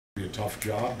be a tough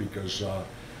job because of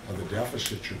the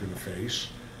deficits you're going to face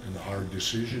and the hard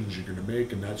decisions you're going to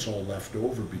make, and that's all left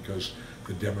over because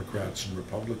the Democrats and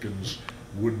Republicans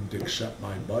wouldn't accept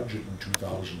my budget in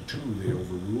 2002. They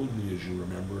overruled me, as you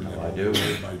remember, and then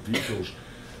overruled my vetoes.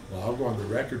 Well, I'll go on the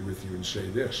record with you and say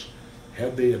this.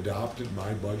 Had they adopted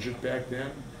my budget back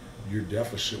then, your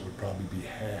deficit would probably be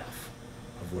half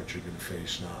of what you're going to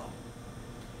face now.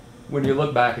 When you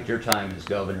look back at your time as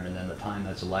governor and then the time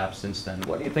that's elapsed since then,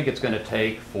 what do you think it's going to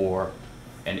take for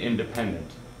an independent,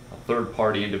 a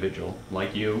third-party individual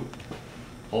like you,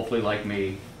 hopefully like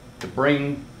me, to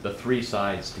bring the three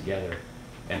sides together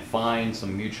and find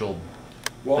some mutual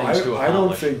things to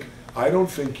accomplish? I don't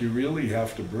think you really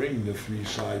have to bring the three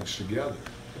sides together.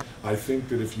 I think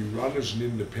that if you run as an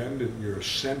independent, you're a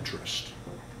centrist,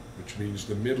 which means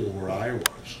the middle where I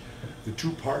was. The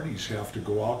two parties have to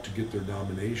go out to get their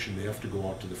nomination. They have to go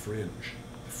out to the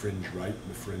fringe right and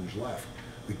the fringe left.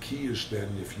 The key is then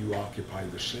if you occupy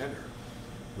the center,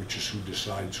 which is who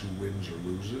decides who wins or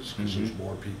loses, because there's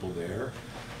more people there,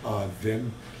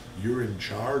 then you're in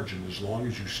charge, and as long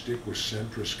as you stick with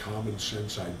centrist common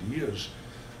sense ideas,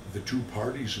 the two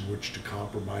parties in which to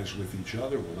compromise with each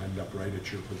other will end up right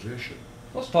at your position.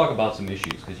 Let's talk about some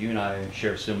issues, because you and I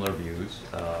share similar views.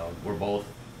 We're both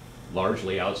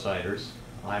largely outsiders.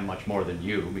 I'm much more than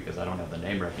you because I don't have the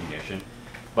name recognition.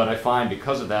 But I find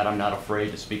because of that, I'm not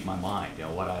afraid to speak my mind, you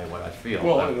know, what I feel.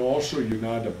 Well, and also you're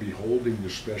not beholding to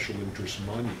special interest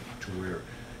money to where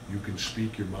you can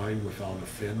speak your mind without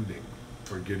offending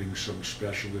or getting some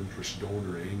special interest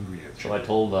donor angry at you. So I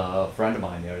told a friend of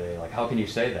mine the other day, like, how can you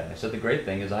say that? I said, the great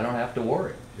thing is I don't have to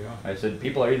worry. Yeah. I said,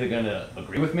 people are either going to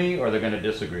agree with me or they're going to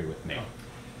disagree with me.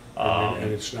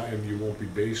 And it's not, and you won't be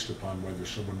based upon whether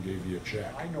someone gave you a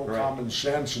check. I know common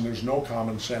sense, and there's no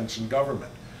common sense in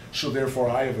government. So therefore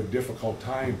I have a difficult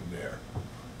time there,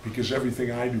 because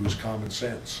everything I do is common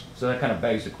sense. So that kind of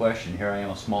begs the question. Here I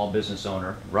am, a small business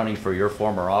owner, running for your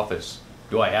former office.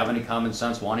 Do I have any common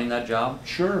sense wanting that job?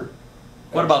 Sure.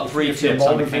 What about three tips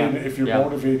on the campaign? If you're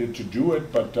motivated to do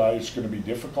it, but it's going to be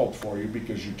difficult for you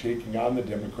because you're taking on the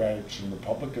Democrats and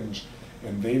Republicans,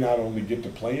 and they not only get to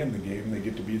play in the game, they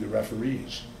get to be the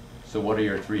referees. So what are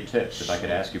your three tips, if I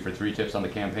could ask you for 3 tips on the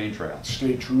campaign trail?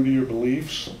 Stay true to your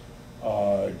beliefs.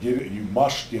 You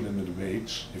must get in the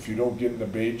debates. If you don't get in the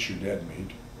debates, you're dead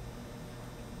meat.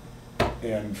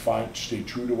 And stay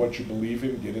true to what you believe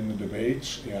in, get in the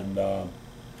debates, and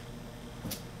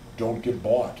don't get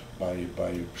bought by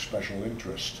special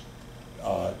interest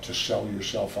to sell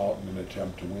yourself out in an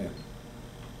attempt to win.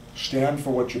 Stand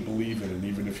for what you believe in, and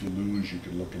even if you lose, you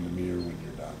can look in the mirror when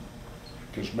you're done.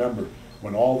 Because remember,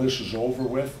 when all this is over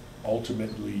with,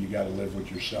 ultimately you got to live with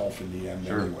yourself in the end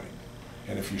anyway.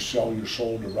 And if you sell your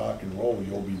soul to rock and roll,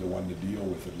 you'll be the one to deal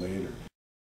with it later.